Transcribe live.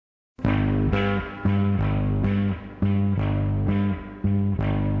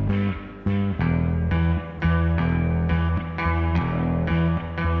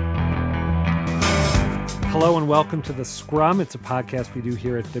Hello and welcome to The Scrum. It's a podcast we do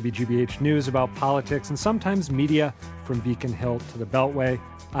here at WGBH News about politics and sometimes media from Beacon Hill to the Beltway.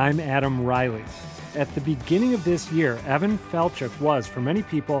 I'm Adam Riley. At the beginning of this year, Evan Falchuk was, for many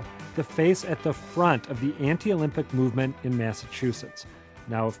people, the face at the front of the anti-Olympic movement in Massachusetts.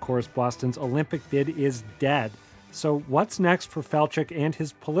 Now, of course, Boston's Olympic bid is dead. So what's next for Falchuk and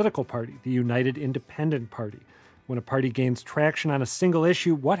his political party, the United Independent Party? When a party gains traction on a single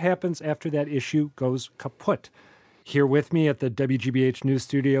issue, what happens after that issue goes kaput? Here with me at the WGBH News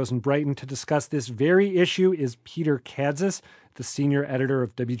Studios in Brighton to discuss this very issue is Peter Kadzis, the senior editor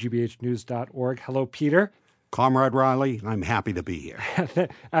of WGBHnews.org. Hello, Peter. Comrade Riley, I'm happy to be here.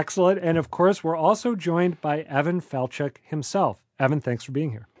 Excellent. And of course, we're also joined by Evan Falchuk himself. Evan, thanks for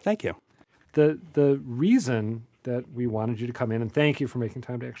being here. Thank you. The reason that we wanted you to come in, and thank you for making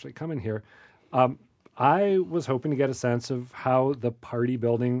time to actually come in here, I was hoping to get a sense of how the party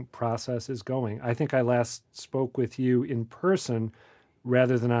building process is going. I think I last spoke with you in person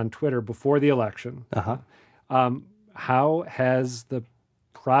rather than on Twitter before the election. How has the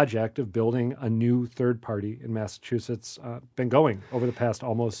project of building a new third party in Massachusetts been going over the past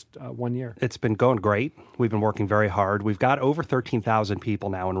almost 1 year? It's been going great. We've been working very hard. We've got over 13,000 people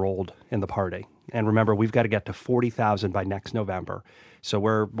now enrolled in the party. And remember, we've got to get to 40,000 by next November. So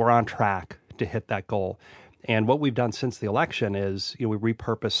we're on track to hit that goal. And what we've done since the election is, we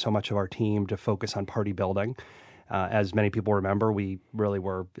repurposed so much of our team to focus on party building. As many people remember, we really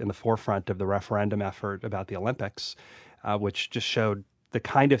were in the forefront of the referendum effort about the Olympics, which just showed the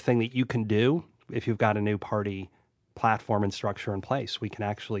kind of thing that you can do if you've got a new party platform and structure in place. We can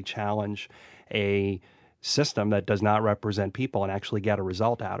actually challenge a system that does not represent people and actually get a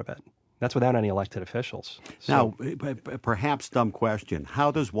result out of it. That's without any elected officials. Now, perhaps dumb question, how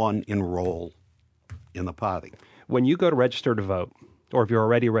does one enroll in the party? When you go to register to vote, or if you're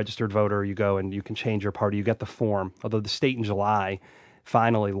already a registered voter, you go and you can change your party, you get the form, although the state in July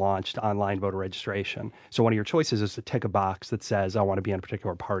finally launched online voter registration. So one of your choices is to tick a box that says, I want to be in a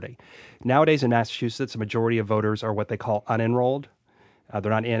particular party. Nowadays in Massachusetts, a majority of voters are what they call unenrolled. They're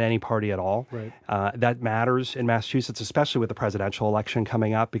not in any party at all. Right. That matters in Massachusetts, especially with the presidential election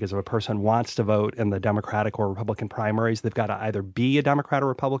coming up, because if a person wants to vote in the Democratic or Republican primaries, they've got to either be a Democrat or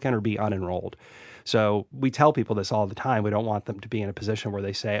Republican or be unenrolled. So we tell people this all the time. We don't want them to be in a position where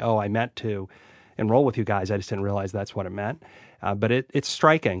they say, oh, I meant to enroll with you guys. I just didn't realize that's what it meant. But it's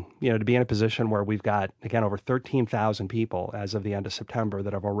striking, to be in a position where we've got, again, over 13,000 people as of the end of September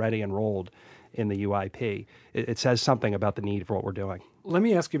that have already enrolled in the UIP. It says something about the need for what we're doing. Let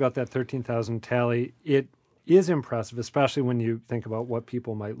me ask you about that 13,000 tally. It is impressive, especially when you think about what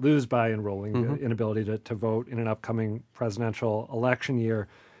people might lose by enrolling, the inability to vote in an upcoming presidential election year.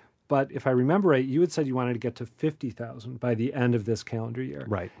 But if I remember right, you had said you wanted to get to 50,000 by the end of this calendar year.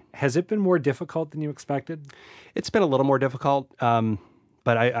 Right. Has it been more difficult than you expected? It's been a little more difficult,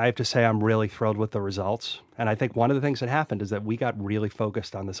 but I have to say I'm really thrilled with the results. And I think one of the things that happened is that we got really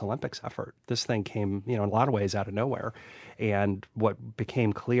focused on this Olympics effort. This thing came, in a lot of ways out of nowhere. And what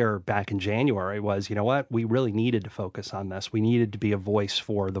became clear back in January was, we really needed to focus on this. We needed to be a voice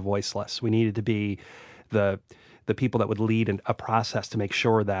for the voiceless. We needed to be the people that would lead a process to make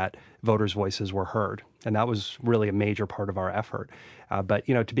sure that voters' voices were heard. And that was really a major part of our effort. But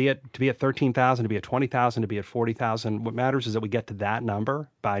to be at 13,000, to be at 20,000, to be at 40,000, what matters is that we get to that number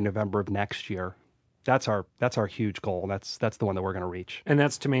by November of next year. That's our huge goal. That's the one that we're going to reach. And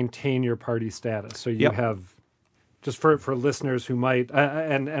that's to maintain your party status. So you have, just for listeners who might,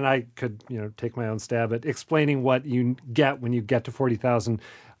 and I could take my own stab at explaining what you get when you get to 40,000.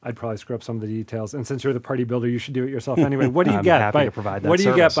 I'd probably screw up some of the details. And since you're the party builder, you should do it yourself anyway. What do you get? Happy to provide that what do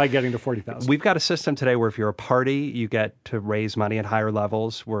you service. get by getting to 40,000? We've got a system today where if you're a party, you get to raise money at higher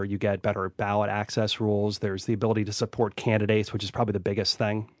levels, where you get better ballot access rules. There's the ability to support candidates, which is probably the biggest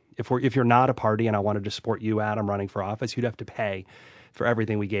thing. If you're not a party and I wanted to support you, Adam, running for office, you'd have to pay for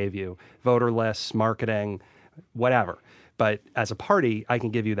everything we gave you. Voter lists, marketing, whatever. But as a party, I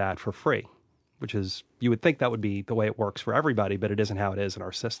can give you that for free, which is, you would think that would be the way it works for everybody, but it isn't how it is in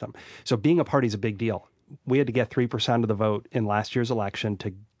our system. So being a party is a big deal. We had to get 3% of the vote in last year's election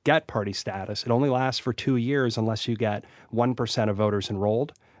to get party status. It only lasts for 2 years unless you get 1% of voters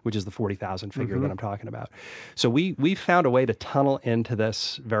enrolled, which is the 40,000 figure that I'm talking about. So we found a way to tunnel into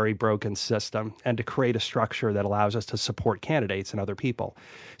this very broken system and to create a structure that allows us to support candidates and other people.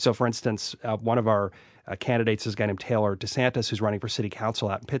 So for instance, one of our candidates is a guy named Taylor DeSantis, who's running for city council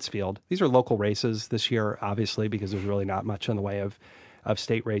out in Pittsfield. These are local races this year, obviously, because there's really not much in the way of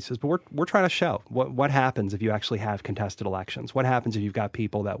state races. But we're trying to show what happens if you actually have contested elections. What happens if you've got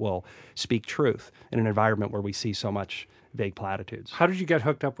people that will speak truth in an environment where we see so much vague platitudes. How did you get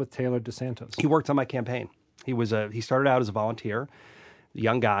hooked up with Taylor DeSantis? He worked on my campaign. He started out as a volunteer,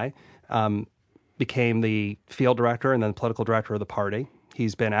 young guy, became the field director and then political director of the party.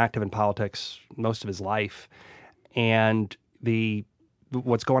 He's been active in politics most of his life. And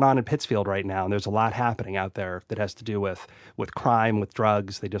what's going on in Pittsfield right now, and there's a lot happening out there that has to do with crime, with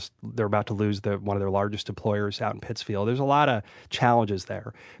drugs. They're about to lose one of their largest employers out in Pittsfield. There's a lot of challenges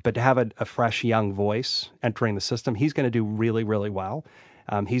there. But to have a fresh young voice entering the system, he's going to do really, really well.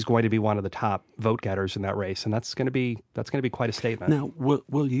 He's going to be one of the top vote getters in that race, and that's going to be quite a statement. Now,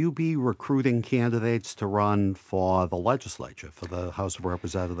 will you be recruiting candidates to run for the legislature, for the House of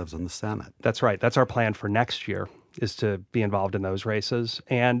Representatives and the Senate? That's right. That's our plan for next year, is to be involved in those races.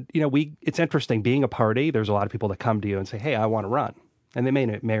 And it's interesting being a party. There's a lot of people that come to you and say, "Hey, I want to run," and they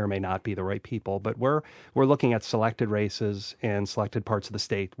may or may not be the right people. But we're looking at selected races in selected parts of the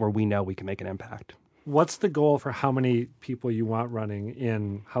state where we know we can make an impact. What's the goal for how many people you want running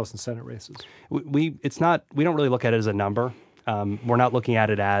in House and Senate races? We don't really look at it as a number. We're not looking at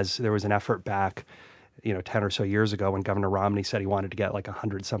it as there was an effort back, 10 or so years ago when Governor Romney said he wanted to get like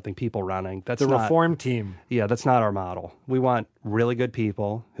 100-something people running. That's the reform team. Yeah, that's not our model. We want really good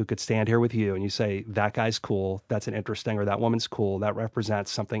people who could stand here with you and you say, that guy's cool, that's an interesting, or that woman's cool, that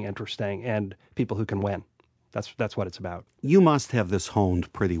represents something interesting, and people who can win. That's what it's about. You must have this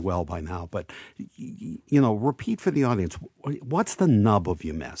honed pretty well by now, but, repeat for the audience, what's the nub of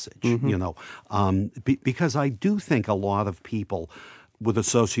your message? Because I do think a lot of people would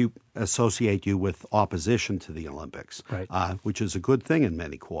associate you with opposition to the Olympics, right. Which is a good thing in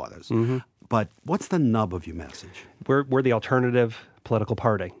many quarters. Mm-hmm. But what's the nub of your message? We're the alternative political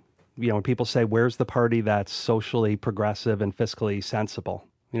party. When people say, where's the party that's socially progressive and fiscally sensible?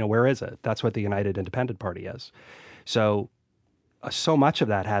 Where is it? That's what the United Independent Party is. So much of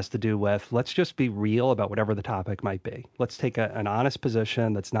that has to do with, let's just be real about whatever the topic might be. Let's take an honest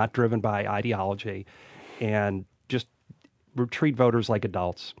position that's not driven by ideology and just treat voters like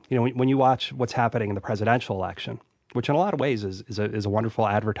adults. When you watch what's happening in the presidential election, which in a lot of ways is a wonderful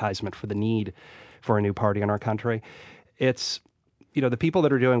advertisement for the need for a new party in our country, it's the people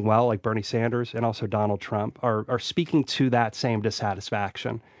that are doing well, like Bernie Sanders and also Donald Trump, are speaking to that same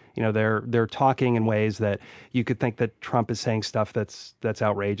dissatisfaction. They're talking in ways that you could think that Trump is saying stuff that's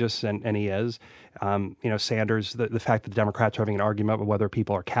outrageous, and he is. Sanders, the fact that the Democrats are having an argument about whether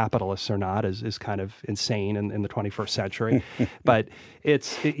people are capitalists or not is kind of insane in the 21st century. But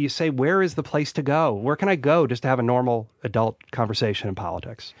you say, where is the place to go? Where can I go just to have a normal adult conversation in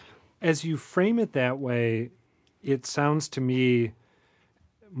politics? As you frame it that way, it sounds to me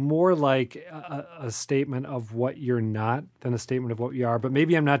more like a statement of what you're not than a statement of what you are. But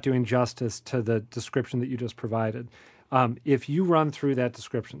maybe I'm not doing justice to the description that you just provided. If you run through that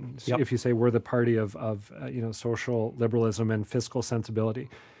description, yep. If you say we're the party of social liberalism and fiscal sensibility,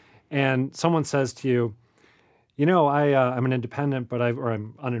 and someone says to you, I'm an independent, or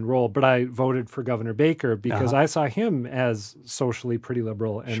I'm unenrolled, but I voted for Governor Baker because I saw him as socially pretty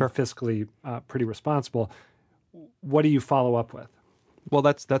liberal and sure. fiscally pretty responsible. What do you follow up with? Well,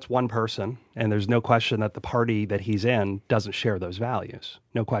 that's one person, and there's no question that the party that he's in doesn't share those values.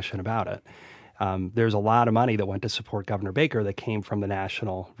 No question about it. There's a lot of money that went to support Governor Baker that came from the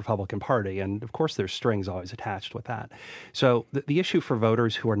National Republican Party, and of course there's strings always attached with that. So the issue for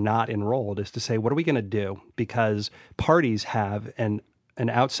voters who are not enrolled is to say, what are we going to do? Because parties have an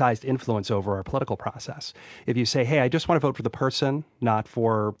outsized influence over our political process. If you say, hey, I just want to vote for the person, not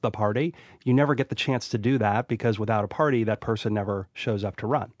for the party, you never get the chance to do that because without a party, that person never shows up to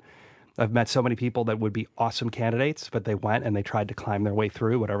run. I've met so many people that would be awesome candidates, but they went and they tried to climb their way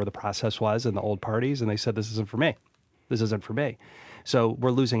through whatever the process was in the old parties, and they said, this isn't for me. This isn't for me. So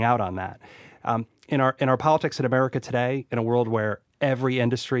we're losing out on that. In our politics in America today, in a world where every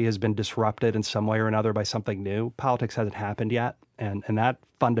industry has been disrupted in some way or another by something new, politics hasn't happened yet, and that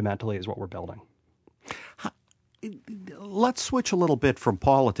fundamentally is what we're building. Let's switch a little bit from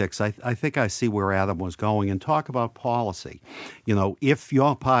politics. I think I see where Adam was going, and talk about policy. If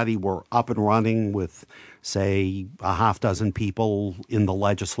your party were up and running with, say, a half dozen people in the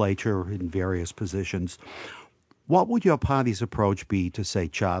legislature in various positions, what would your party's approach be to, say,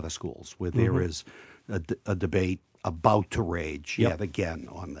 charter schools, where there is a debate about to rage yet again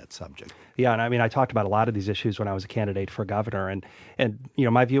on that subject? Yeah, and I talked about a lot of these issues when I was a candidate for governor, and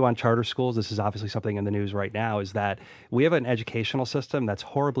my view on charter schools, this is obviously something in the news right now, is that we have an educational system that's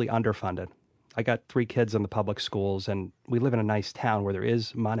horribly underfunded. I got 3 kids in the public schools, and we live in a nice town where there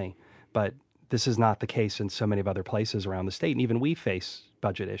is money, but this is not the case in so many of other places around the state, and even we face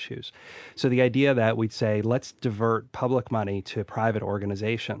budget issues. So the idea that we'd say, let's divert public money to private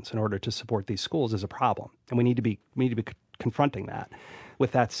organizations in order to support these schools is a problem, and we need to be confronting that.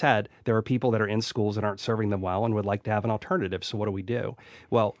 With that said, there are people that are in schools that aren't serving them well and would like to have an alternative. So what do we do?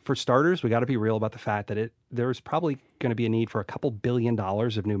 Well, for starters, we got to be real about the fact that there's probably going to be a need for a couple $2 billion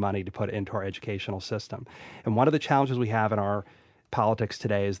of new money to put into our educational system. And one of the challenges we have in our politics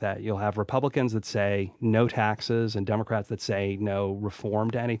today is that you'll have Republicans that say no taxes and Democrats that say no reform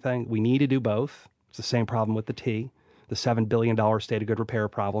to anything. We need to do both. It's the same problem with the T. The $7 billion state of good repair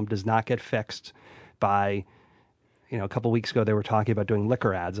problem does not get fixed by, a couple of weeks ago they were talking about doing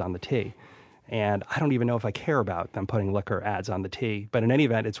liquor ads on the T. And I don't even know if I care about them putting liquor ads on the T. But in any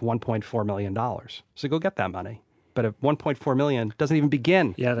event, it's $1.4 million. So go get that money. But if $1.4 million doesn't even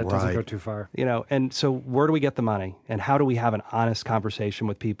begin. Yeah, that doesn't go too far. And so where do we get the money? And how do we have an honest conversation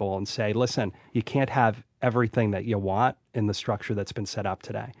with people and say, listen, you can't have everything that you want in the structure that's been set up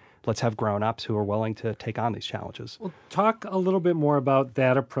today. Let's have grown-ups who are willing to take on these challenges. Well, talk a little bit more about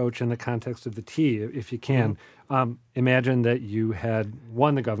that approach in the context of the T, if you can. Imagine that you had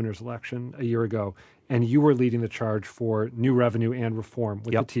won the governor's election a year ago, and you were leading the charge for new revenue and reform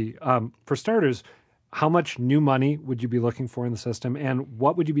with the T. For starters, how much new money would you be looking for in the system, and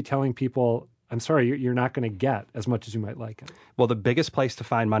what would you be telling people, I'm sorry, you're not going to get as much as you might like it? Well, the biggest place to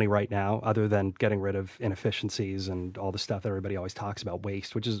find money right now, other than getting rid of inefficiencies and all the stuff that everybody always talks about,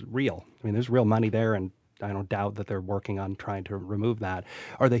 waste, which is real. I mean, there's real money there, and I don't doubt that they're working on trying to remove that,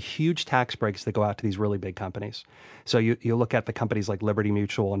 are the huge tax breaks that go out to these really big companies. So you look at the companies like Liberty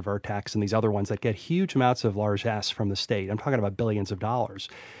Mutual and Vertex and these other ones that get huge amounts of largesse from the state. I'm talking about billions of dollars.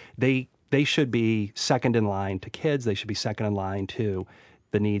 They should be second in line to kids. They should be second in line to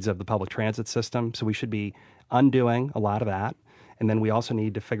the needs of the public transit system. So we should be undoing a lot of that. And then we also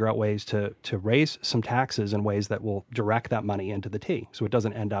need to figure out ways to raise some taxes in ways that will direct that money into the T, so it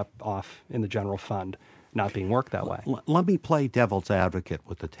doesn't end up off in the general fund not being worked that way. Let me play devil's advocate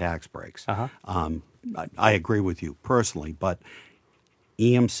with the tax breaks. I agree with you personally, but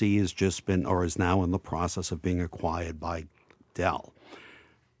EMC has just been, or is now in the process of being acquired by Dell.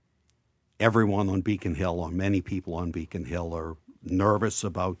 Everyone on Beacon Hill, or many people on Beacon Hill, are nervous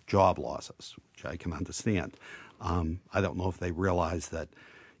about job losses, which I can understand. I don't know if they realize that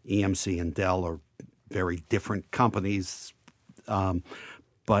EMC and Dell are very different companies,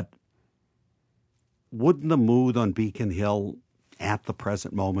 but wouldn't the mood on Beacon Hill at the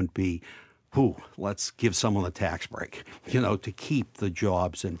present moment be, let's give someone a tax break, to keep the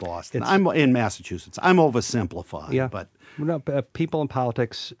jobs in Boston? I'm in Massachusetts. I'm oversimplifying, but people in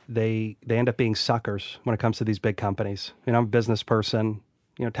politics, they end up being suckers when it comes to these big companies. I'm a business person.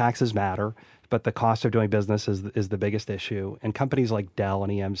 Taxes matter, but the cost of doing business is the biggest issue. And companies like Dell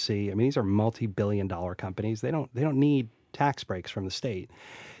and EMC, these are multi-billion-dollar companies. They don't need tax breaks from the state.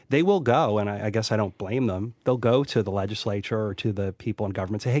 They will go, and I guess I don't blame them, they'll go to the legislature or to the people in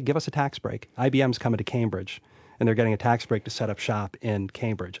government and say, hey, give us a tax break. IBM's coming to Cambridge, and they're getting a tax break to set up shop in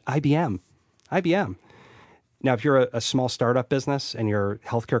Cambridge. IBM. Now, if you're a small startup business and your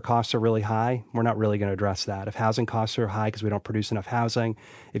healthcare costs are really high, we're not really going to address that. If housing costs are high because we don't produce enough housing,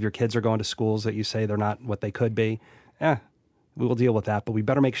 if your kids are going to schools that you say they're not what they could be, we will deal with that. But we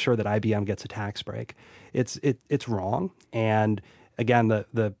better make sure that IBM gets a tax break. It's wrong. And again,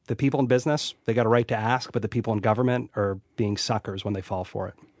 the people in business, they got a right to ask, but the people in government are being suckers when they fall for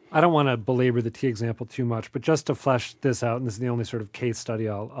it. I don't want to belabor the T example too much, but just to flesh this out, and this is the only sort of case study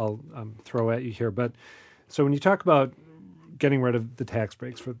I'll throw at you here, but so when you talk about getting rid of the tax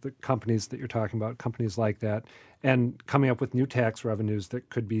breaks for the companies that you're talking about, companies like that, and coming up with new tax revenues that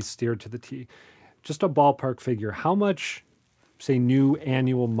could be steered to the T, just a ballpark figure, how much, say, new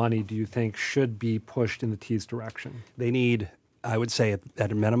annual money do you think should be pushed in the T's direction? They need, I would say,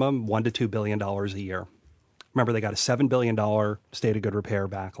 at a minimum, $1 to $2 billion a year. Remember, they got a $7 billion state of good repair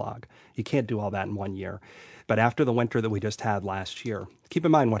backlog. You can't do all that in 1 year. But after the winter that we just had last year, keep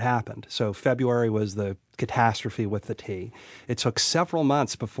in mind what happened. So February was the catastrophe with the T. It took several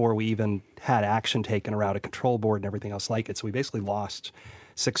months before we even had action taken around a control board and everything else like it. So we basically lost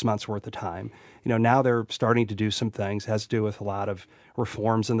 6 months worth of time. Now they're starting to do some things. It has to do with a lot of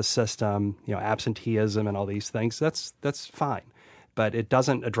reforms in the system, absenteeism and all these things. That's fine. But it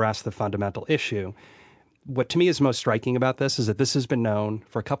doesn't address the fundamental issue. What to me is most striking about this is that this has been known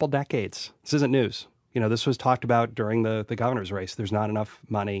for a couple decades. This isn't news. This was talked about during the governor's race. There's not enough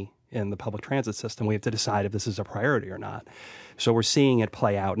money in the public transit system. We have to decide if this is a priority or not. So we're seeing it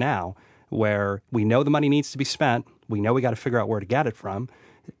play out now where we know the money needs to be spent. We know we got to figure out where to get it from,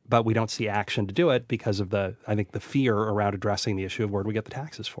 but we don't see action to do it because of the fear around addressing the issue of where do we get the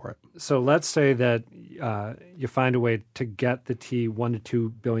taxes for it. So let's say that you find a way to get the T $1 to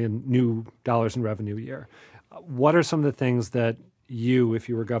 $2 billion new dollars in revenue a year. What are some of the things that you, if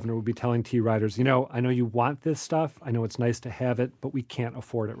you were governor, would be telling T riders, I know you want this stuff. I know it's nice to have it, but we can't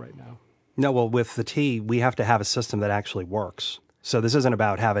afford it right now? No, well, with the T, we have to have a system that actually works. So this isn't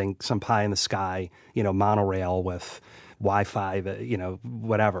about having some pie in the sky, monorail with Wi-Fi,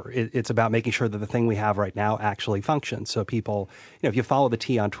 whatever. It's about making sure that the thing we have right now actually functions. So people, if you follow the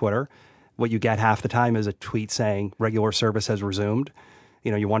T on Twitter, what you get half the time is a tweet saying regular service has resumed.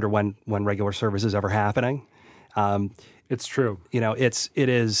 You wonder when regular service is ever happening. It's true. It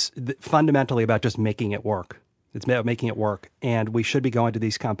is fundamentally about just making it work. It's about making it work, and we should be going to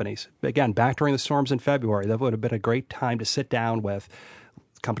these companies. Again, back during the storms in February, that would have been a great time to sit down with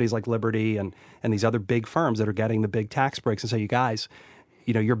companies like Liberty and these other big firms that are getting the big tax breaks and say, you guys,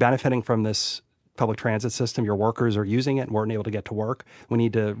 you're benefiting from this public transit system. Your workers are using it and weren't able to get to work. We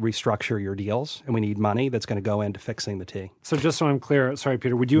need to restructure your deals, and we need money that's going to go into fixing the T. So just so I'm clear, sorry,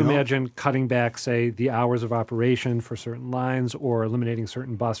 Peter, would you imagine cutting back, say, the hours of operation for certain lines or eliminating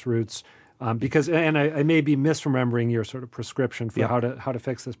certain bus routes? Because I may be misremembering your sort of prescription for how to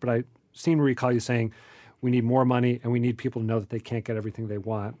fix this, but I seem to recall you saying we need more money and we need people to know that they can't get everything they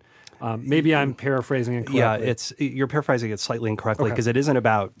want. Maybe I'm paraphrasing incorrectly. Yeah, you're paraphrasing it slightly incorrectly because it isn't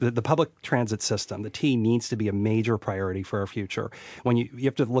about the public transit system. The T needs to be a major priority for our future. When you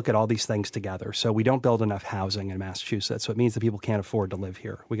have to look at all these things together. So we don't build enough housing in Massachusetts, so it means that people can't afford to live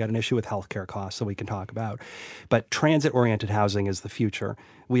here. We got an issue with healthcare costs that we can talk about, but transit-oriented housing is the future.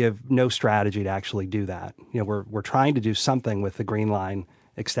 We have no strategy to actually do that. We're trying to do something with the Green Line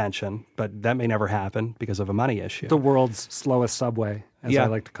extension, but that may never happen because of a money issue. The world's slowest subway, as I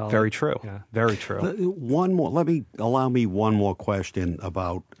like to call it. Very true. Yeah. Very true. One more. Allow me one more question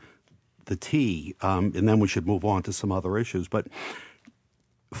about the T, and then we should move on to some other issues. But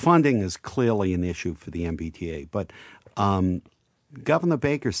funding is clearly an issue for the MBTA. But Governor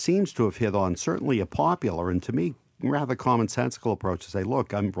Baker seems to have hit on certainly a popular and, to me, rather commonsensical approach to say,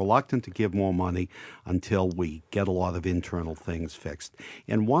 look, I'm reluctant to give more money until we get a lot of internal things fixed.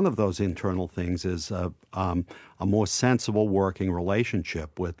 And one of those internal things is a more sensible working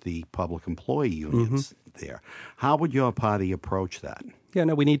relationship with the public employee unions there. How would your party approach that? Yeah,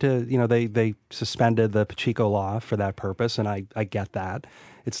 no, we need to, they suspended the Pacheco law for that purpose, and I get that.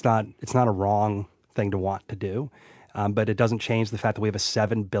 It's not a wrong thing to want to do, but it doesn't change the fact that we have a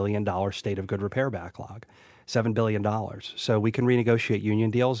 $7 billion state of good repair backlog. $7 billion. So we can renegotiate union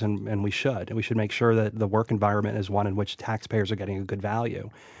deals, and we should. And we should make sure that the work environment is one in which taxpayers are getting a good value.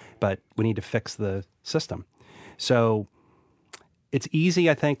 But we need to fix the system. So it's easy,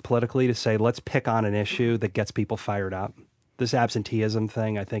 I think, politically to say, let's pick on an issue that gets people fired up. This absenteeism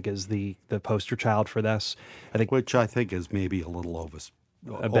thing, I think, is the poster child for this. Which I think is maybe a little overworked.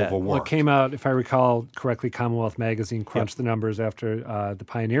 Well, it came out, if I recall correctly, Commonwealth Magazine crunched the numbers after the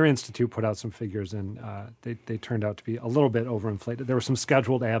Pioneer Institute put out some figures, and they turned out to be a little bit overinflated. There were some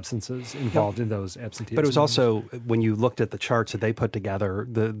scheduled absences involved in those absenteeism. But it was also, when you looked at the charts that they put together,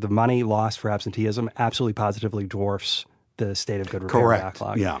 the money lost for absenteeism absolutely positively dwarfs the state of good repair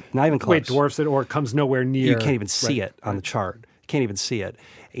backlog. Yeah. Not even close. Wait, dwarfs it or comes nowhere near. You can't even see it on the chart. You can't even see it.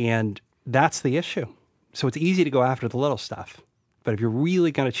 And that's the issue. So it's easy to go after the little stuff. But if you're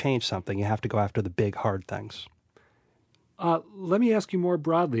really going to change something, you have to go after the big, hard things. Let me ask you more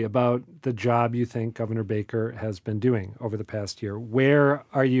broadly about the job you think Governor Baker has been doing over the past year. Where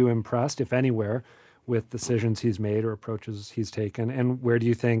are you impressed, if anywhere, with decisions he's made or approaches he's taken? And where do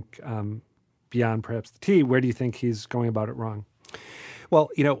you think, beyond perhaps the T, where do you think he's going about it wrong?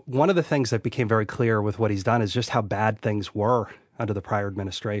 Well, one of the things that became very clear with what he's done is just how bad things were under the prior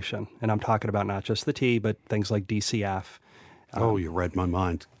administration. And I'm talking about not just the T, but things like DCF. You read my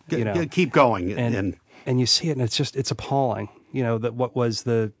mind. Keep going. And you see it, and it's appalling. That what was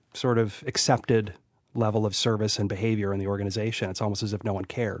the sort of accepted level of service and behavior in the organization. It's almost as if no one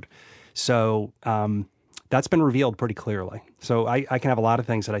cared. So that's been revealed pretty clearly. So I can have a lot of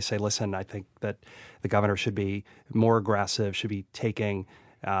things that I say, listen, I think that the governor should be more aggressive, should be taking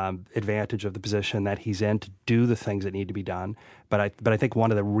advantage of the position that he's in to do the things that need to be done. But I think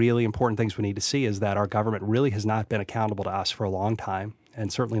one of the really important things we need to see is that our government really has not been accountable to us for a long time.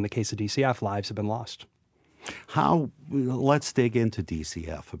 And certainly in the case of DCF, lives have been lost. Let's dig into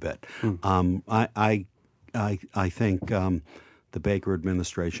DCF a bit. I think the Baker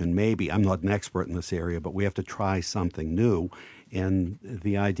administration, maybe, I'm not an expert in this area, but we have to try something new. And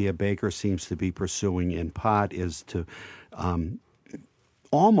the idea Baker seems to be pursuing in part is to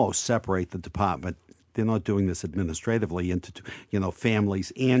almost separate the department. They're not doing this administratively into,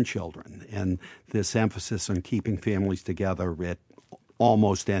 families and children. And this emphasis on keeping families together at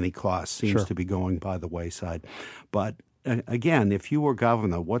almost any cost seems to be going by the wayside. But again, if you were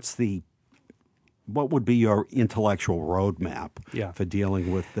governor, what's the what would be your intellectual roadmap Yeah. for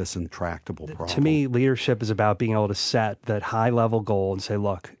dealing with this intractable problem? To me, leadership is about being able to set that high-level goal and say,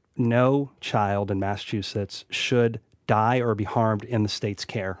 look, no child in Massachusetts should die or be harmed in the state's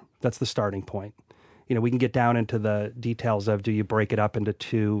care. That's the starting point. We can get down into the details of do you break it up into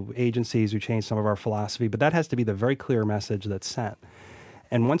two agencies, you change some of our philosophy, but that has to be the very clear message that's sent.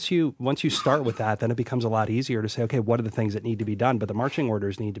 And once you start with that, then it becomes a lot easier to say, okay, what are the things that need to be done? But the marching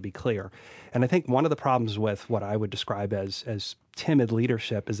orders need to be clear. And I think one of the problems with what I would describe as timid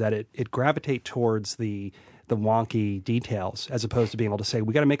leadership is that it gravitates towards the wonky details as opposed to being able to say,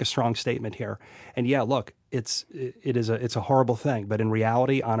 we got to make a strong statement here. And yeah, look, it's a horrible thing. But in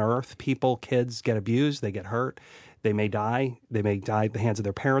reality, on Earth, people, kids get abused, they get hurt. They may die. They may die at the hands of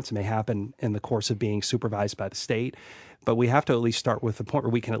their parents. It may happen in the course of being supervised by the state. But we have to at least start with the point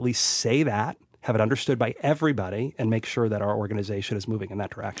where we can at least say that, have it understood by everybody, and make sure that our organization is moving in that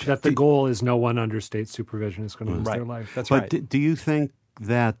direction. That the goal is no one under state supervision is going to lose their life. That's but right. But do you think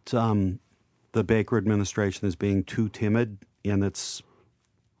that the Baker administration is being too timid in its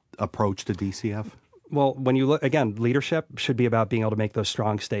approach to DCF? Well, when you look, again, leadership should be about being able to make those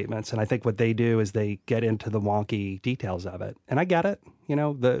strong statements. And I think what they do is they get into the wonky details of it. And I get it.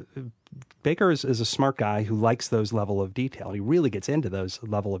 The Baker is a smart guy who likes those level of detail. He really gets into those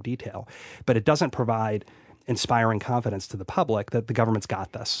level of detail. But it doesn't provide inspiring confidence to the public that the government's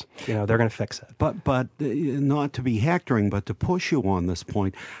got this. They're going to fix it. But not to be hectoring, but to push you on this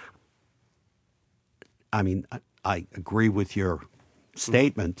point, I mean, I agree with your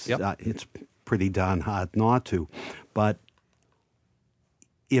statements. Yep. It's pretty darn hard not to. But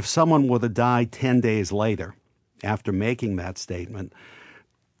if someone were to die 10 days later after making that statement,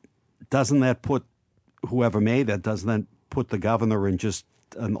 doesn't that put whoever made that, doesn't that put the governor in just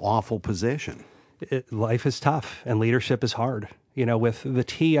an awful position? Life is tough and leadership is hard. With the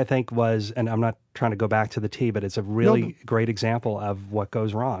T, I think was, and I'm not trying to go back to the T, but it's a really great example of what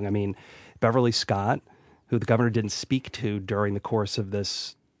goes wrong. I mean, Beverly Scott, who the governor didn't speak to during the course of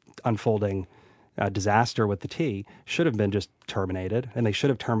this unfolding disaster with the T, should have been just terminated, and they should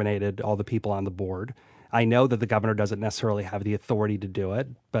have terminated all the people on the board. I know that the governor doesn't necessarily have the authority to do it,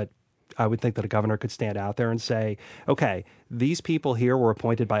 but I would think that a governor could stand out there and say, okay, these people here were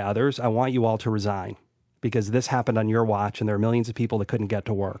appointed by others. I want you all to resign because this happened on your watch and there are millions of people that couldn't get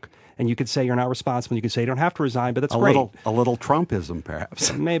to work. And you could say you're not responsible. You could say you don't have to resign, but that's great. A little Trumpism,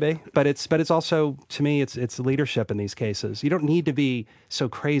 perhaps. Maybe, but it's also, to me, it's leadership in these cases. You don't need to be so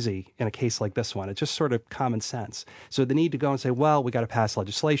crazy in a case like this one. It's just sort of common sense. So the need to go and say, well, we got to pass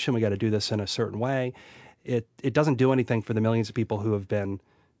legislation. We got to do this in a certain way. It doesn't do anything for the millions of people who have been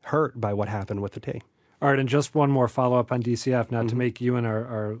hurt by what happened with the T. All right, and just one more follow-up on DCF, not to make you and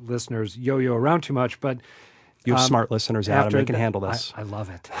our listeners yo-yo around too much, but you have smart listeners, Adam. They can handle this. I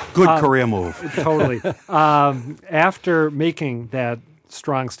love it. Good career move. Totally. After making that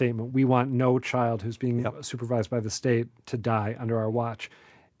strong statement, we want no child who's being supervised by the state to die under our watch.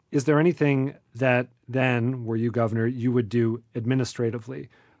 Is there anything that then, were you governor, you would do administratively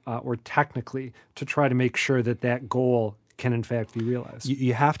or technically to try to make sure that that goal can in fact be realized?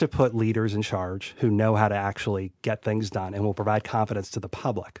 You have to put leaders in charge who know how to actually get things done and will provide confidence to the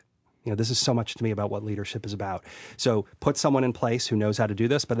public. This is so much to me about what leadership is about. So put someone in place who knows how to do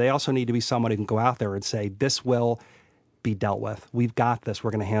this, but they also need to be someone who can go out there and say, this will be dealt with. We've got this.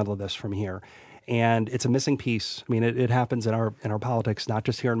 We're going to handle this from here. And it's a missing piece. I mean, it happens in our politics, not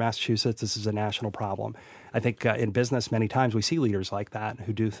just here in Massachusetts. This is a national problem. I think in business, many times we see leaders like that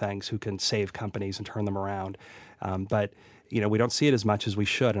who do things, who can save companies and turn them around. But we don't see it as much as we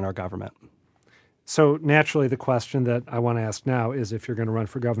should in our government. So naturally, the question that I want to ask now is if you're going to run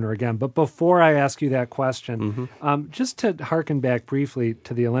for governor again. But before I ask you that question, just to harken back briefly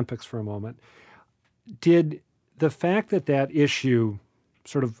to the Olympics for a moment, did the fact that issue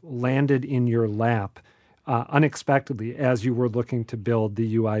sort of landed in your lap unexpectedly as you were looking to build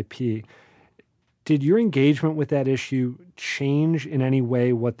the UIP, did your engagement with that issue change in any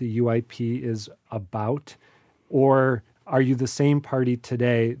way what the UIP is about? Or are you the same party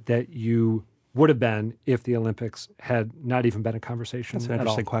today that you would have been if the Olympics had not even been a conversation at all? That's an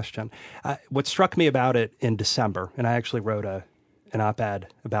interesting question. What struck me about it in December, and I actually wrote an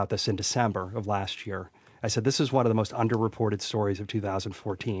op-ed about this in December of last year, I said this is one of the most underreported stories of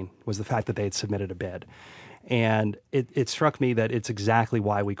 2014, was the fact that they had submitted a bid. And it struck me that it's exactly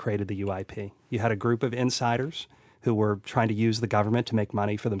why we created the UIP. You had a group of insiders who were trying to use the government to make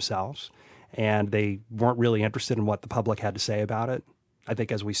money for themselves, and they weren't really interested in what the public had to say about it. I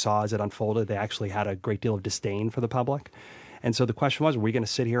think as we saw as it unfolded, they actually had a great deal of disdain for the public. And so the question was, are we going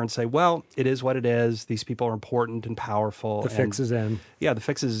to sit here and say, well, it is what it is. These people are important and powerful. The fix is in. Yeah, the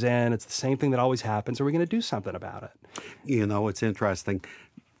fix is in. It's the same thing that always happens. Are we going to do something about it? You know, it's interesting.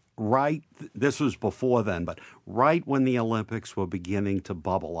 Right, this was before then, but right when the Olympics were beginning to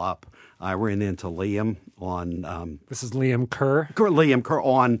bubble up, I ran into Liam on... This is Liam Kerr? Liam Kerr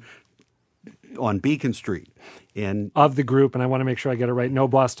on Beacon Street. And of the group, and I want to make sure I get it right, No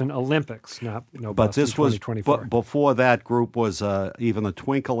Boston Olympics, not No but Boston this was 2024. before that group was even a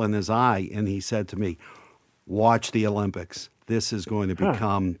twinkle in his eye, and he said to me, watch the Olympics. This is going to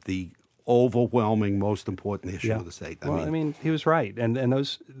become the overwhelming, most important issue of the state. I mean, he was right. And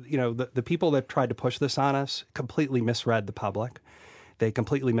those, you know, the people that tried to push this on us completely misread the public. They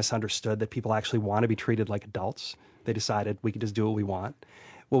completely misunderstood that people actually want to be treated like adults. They decided we could just do what we want.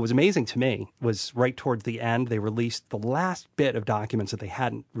 What was amazing to me was right towards the end, they released the last bit of documents that they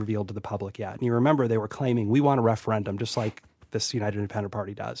hadn't revealed to the public yet. And you remember they were claiming, we want a referendum just like this United Independent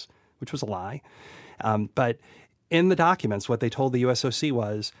Party does, which was a lie. But in the documents, what they told the USOC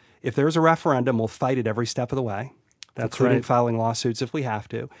was, if there's a referendum, we'll fight it every step of the way. That's including right. filing lawsuits if we have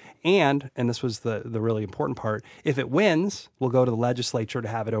to. And this was the really important part, if it wins, we'll go to the legislature to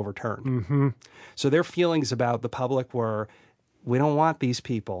have it overturned. Mm-hmm. So their feelings about the public were, we don't want these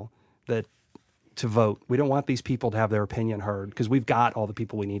people to vote. We don't want these people to have their opinion heard because we've got all the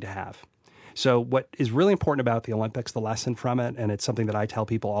people we need to have. So what is really important about the Olympics, the lesson from it, and it's something that I tell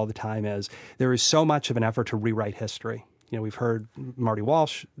people all the time, is there is so much of an effort to rewrite history. You know, we've heard Marty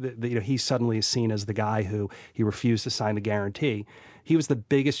Walsh, you know, he suddenly is seen as the guy who he refused to sign the guarantee. He was the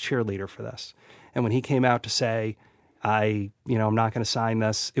biggest cheerleader for this. And when he came out to say, I'm not going to sign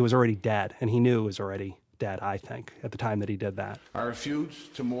this, it was already dead. And he knew it was already dead, I think, at the time that he did that. I refuse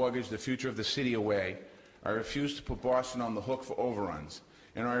to mortgage the future of the city away. I refuse to put Boston on the hook for overruns.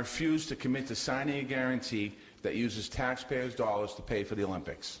 And I refuse to commit to signing a guarantee that uses taxpayers' dollars to pay for the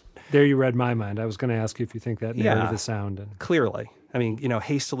Olympics. There you read my mind. I was going to ask you if you think that narrative is sound. Clearly. I mean,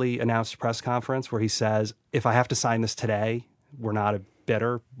 hastily announced a press conference where he says, if I have to sign this today, we're not a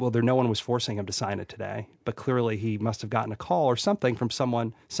bidder. Well, no one was forcing him to sign it today. But clearly he must have gotten a call or something from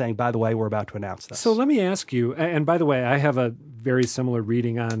someone saying, by the way, we're about to announce this. So let me ask you, and by the way, I have a very similar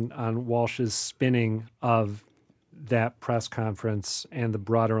reading on Walsh's spinning of that press conference and the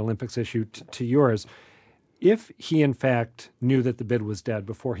broader Olympics issue to yours. If he, in fact, knew that the bid was dead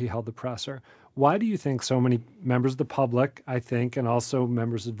before he held the presser, why do you think so many members of the public, I think, and also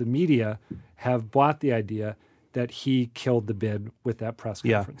members of the media have bought the idea that he killed the bid with that press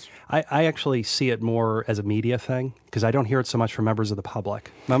conference? Yeah. I actually see it more as a media thing because I don't hear it so much from members of the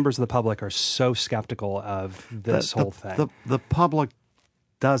public. Members of the public are so skeptical of this whole thing. The public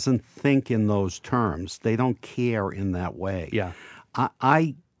doesn't think in those terms. They don't care in that way. Yeah.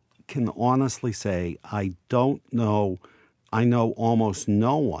 I can honestly say I don't know. I know almost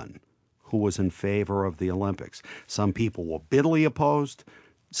no one who was in favor of the Olympics. Some people were bitterly opposed.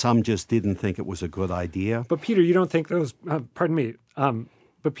 Some just didn't think it was a good idea. But Peter, you don't think those, pardon me,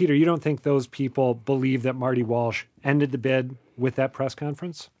 but Peter, you don't think those people believe that Marty Walsh ended the bid with that press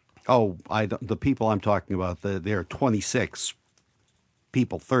conference? Oh, the people I'm talking about, there are 26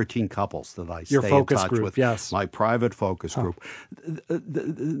 people, 13 couples that I stay in touch group, with. Yes. My private focus group.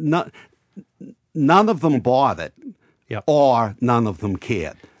 None of them bought it, or none of them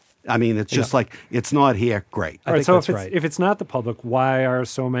cared. I mean, it's just like, it's not here, great. All right, so if it's not the public, why are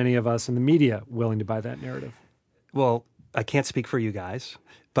so many of us in the media willing to buy that narrative? Well, I can't speak for you guys,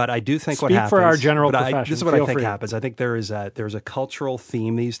 but I do think Speak what happens... for our general profession. This is what I think happens. I think there's a cultural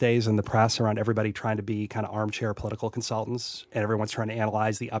theme these days in the press around everybody trying to be kind of armchair political consultants, and everyone's trying to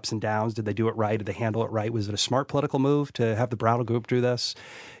analyze the ups and downs. Did they do it right? Did they handle it right? Was it a smart political move to have the Brattle Group do this,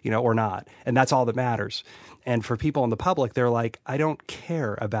 or not? And that's all that matters. And for people in the public, they're like, I don't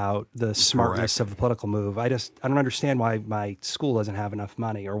care about the smartness of the political move. I don't understand why my school doesn't have enough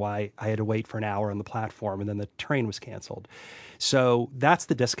money or why I had to wait for an hour on the platform and then the train was canceled. So that's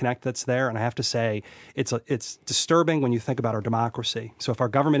the disconnect that's there. And I have to say, it's disturbing when you think about our democracy. So if our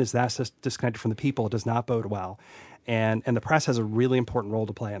government is that disconnected from the people, it does not bode well. And the press has a really important role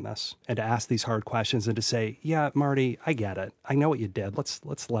to play in this, and to ask these hard questions and to say, yeah, Marty, I get it. I know what you did.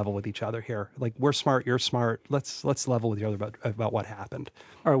 Let's level with each other here. Like, we're smart, you're smart. Let's level with each other about what happened.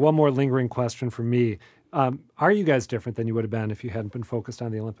 All right, one more lingering question for me. Are you guys different than you would have been if you hadn't been focused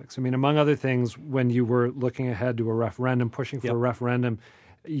on the Olympics? I mean, among other things, when you were looking ahead to a referendum, pushing for a referendum,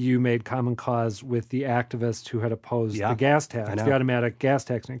 you made common cause with the activists who had opposed the gas tax, the automatic gas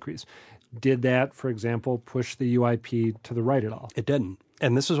tax increase. Did that, for example, push the UIP to the right at all? It didn't.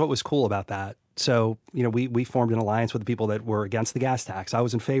 And this is what was cool about that. So, we formed an alliance with the people that were against the gas tax. I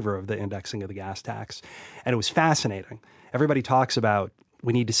was in favor of the indexing of the gas tax. And it was fascinating. Everybody talks about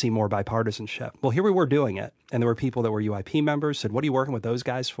we need to see more bipartisanship. Well, here we were doing it. And there were people that were UIP members, said, what are you working with those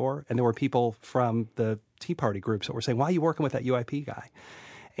guys for? And there were people from the Tea Party groups that were saying, why are you working with that UIP guy?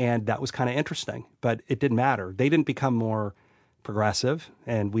 And that was kind of interesting. But it didn't matter. They didn't become more progressive,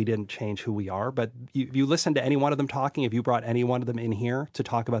 and we didn't change who we are. But you listen to any one of them talking, if you brought any one of them in here to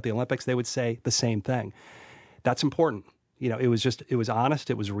talk about the Olympics, they would say the same thing. That's important. It was honest,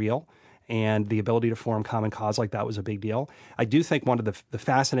 it was real, and the ability to form common cause like that was a big deal. I do think one of the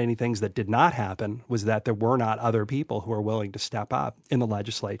fascinating things that did not happen was that there were not other people who were willing to step up in the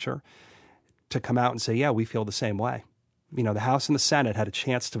legislature to come out and say, yeah, we feel the same way. The House and the Senate had a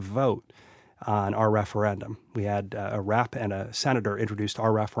chance to vote on our referendum. We had a rep and a senator introduced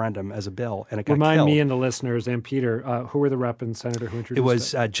our referendum as a bill, and it got Remind killed. me and the listeners and Peter, who were the rep and senator who introduced it?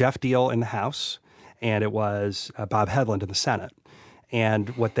 It was Jeff Deal in the House, and it was Bob Hedlund in the Senate. And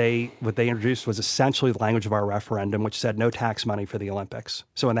what they introduced was essentially the language of our referendum, which said no tax money for the Olympics.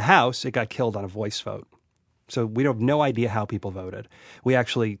 So in the House, it got killed on a voice vote. So we have no idea how people voted. We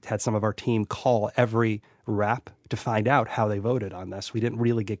actually had some of our team call every rep to find out how they voted on this. We didn't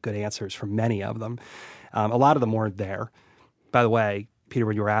really get good answers from many of them. A lot of them weren't there. By the way, Peter,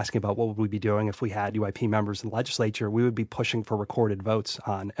 when you were asking about what would we be doing if we had UIP members in the legislature, we would be pushing for recorded votes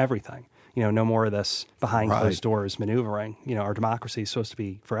on everything. No more of this behind closed doors maneuvering. Our democracy is supposed to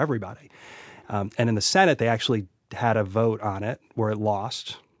be for everybody. And in the Senate, they actually had a vote on it where it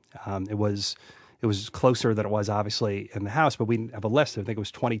lost. It was closer than it was obviously in the House, but we didn't have a list. I think it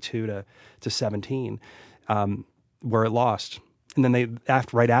was 22 to 17 where it lost. And then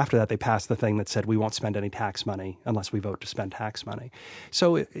right after that, they passed the thing that said we won't spend any tax money unless we vote to spend tax money.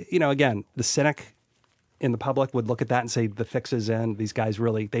 So, again, the cynic in the public would look at that and say the fix is in. These guys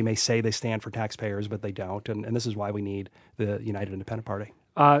really, they may say they stand for taxpayers, but they don't. And this is why we need the United Independent Party.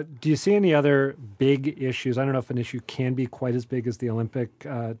 Do you see any other big issues? I don't know if an issue can be quite as big as the Olympic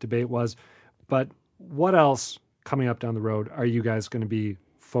debate was, but what else coming up down the road are you guys going to be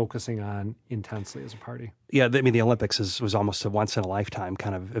focusing on intensely as a party? Yeah, the Olympics was almost a once-in-a-lifetime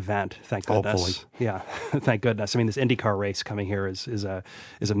kind of event, thank goodness. Hopefully. Yeah, thank goodness. This IndyCar race coming here is a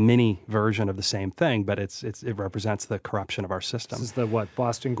mini version of the same thing, but it represents the corruption of our system. This is the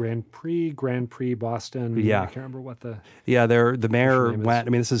Boston Grand Prix Boston? Yeah. I can't remember what the... Yeah, the mayor went...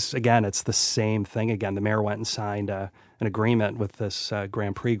 this is, again, it's the same thing again. The mayor went and signed an agreement with this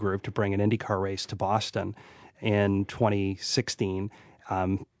Grand Prix group to bring an IndyCar race to Boston in 2016.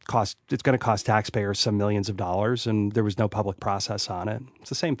 It's going to cost taxpayers some millions of dollars, and there was no public process on it. It's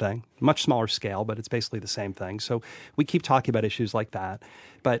the same thing, much smaller scale, but it's basically the same thing. So we keep talking about issues like that.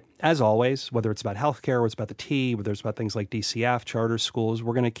 But as always, whether it's about healthcare, whether it's about the T, whether it's about things like DCF, charter schools,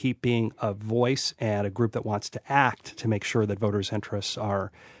 we're going to keep being a voice and a group that wants to act to make sure that voters' interests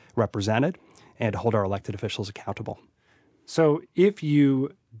are represented and to hold our elected officials accountable. So if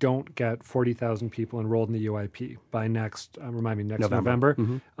you don't get 40,000 people enrolled in the UIP by next November,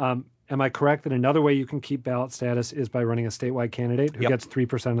 am I correct that another way you can keep ballot status is by running a statewide candidate who gets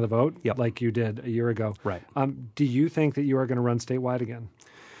 3% of the vote, like you did a year ago? Right. Do you think that you are going to run statewide again?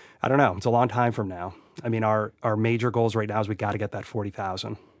 I don't know. It's a long time from now. Our major goals right now is we got to get that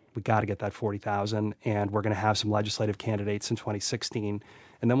 40,000. We got to get that 40,000, and we're going to have some legislative candidates in 2016,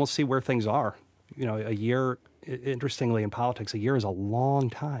 and then we'll see where things are. A year... Interestingly, in politics, a year is a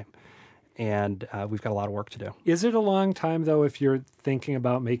long time, and we've got a lot of work to do. Is it a long time, though, if you're thinking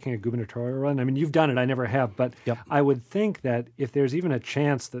about making a gubernatorial run? You've done it. I never have, but I would think that if there's even a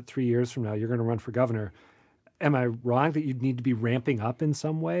chance that 3 years from now you're going to run for governor, am I wrong that you'd need to be ramping up in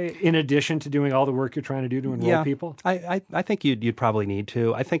some way, in addition to doing all the work you're trying to do to enroll people? I think you'd probably need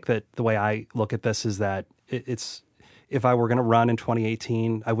to. I think that the way I look at this is that it's if I were going to run in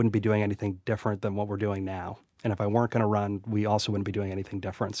 2018, I wouldn't be doing anything different than what we're doing now. And if I weren't going to run, we also wouldn't be doing anything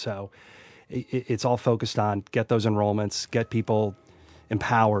different. So it's all focused on get those enrollments, get people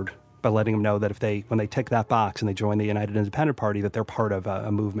empowered by letting them know that when they tick that box and they join the United Independent Party, that they're part of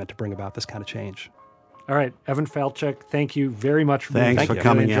a movement to bring about this kind of change. All right, Evan Falchuk, thank you very much for being here. Thanks for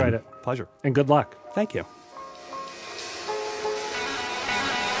coming in. I enjoyed it. Pleasure. And good luck. Thank you.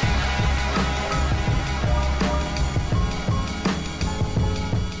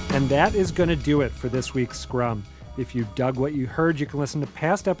 And that is going to do it for this week's Scrum. If you dug what you heard, you can listen to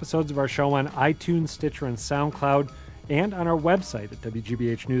past episodes of our show on iTunes, Stitcher, and SoundCloud, and on our website at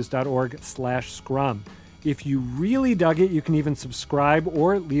wgbhnews.org/scrum. If you really dug it, you can even subscribe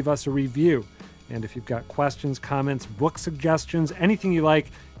or leave us a review. And if you've got questions, comments, book suggestions, anything you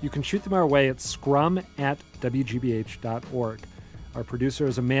like, you can shoot them our way at scrum@wgbh.org. Our producer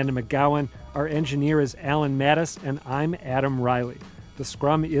is Amanda McGowan. Our engineer is Alan Mattis, and I'm Adam Riley. The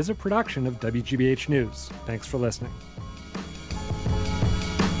Scrum is a production of WGBH News. Thanks for listening.